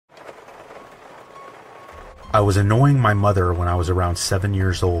I was annoying my mother when I was around 7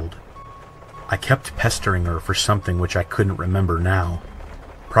 years old. I kept pestering her for something which I couldn't remember now.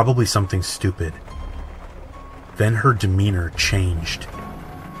 Probably something stupid. Then her demeanor changed.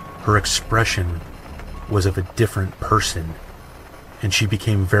 Her expression was of a different person, and she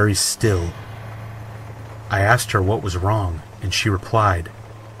became very still. I asked her what was wrong, and she replied,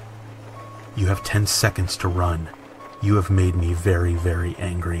 "You have 10 seconds to run. You have made me very, very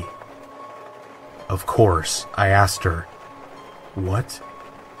angry." Of course, I asked her, "What?"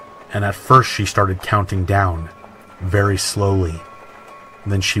 And at first she started counting down, very slowly.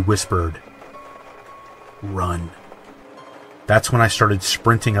 Then she whispered, "Run." That's when I started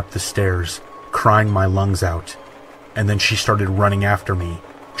sprinting up the stairs, crying my lungs out, and then she started running after me,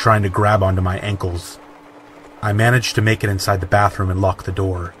 trying to grab onto my ankles. I managed to make it inside the bathroom and lock the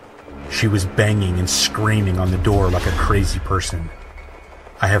door. She was banging and screaming on the door like a crazy person.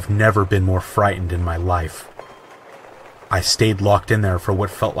 I have never been more frightened in my life. I stayed locked in there for what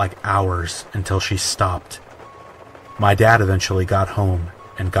felt like hours until she stopped. My dad eventually got home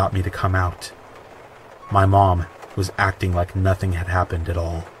and got me to come out. My mom was acting like nothing had happened at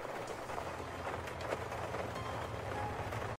all.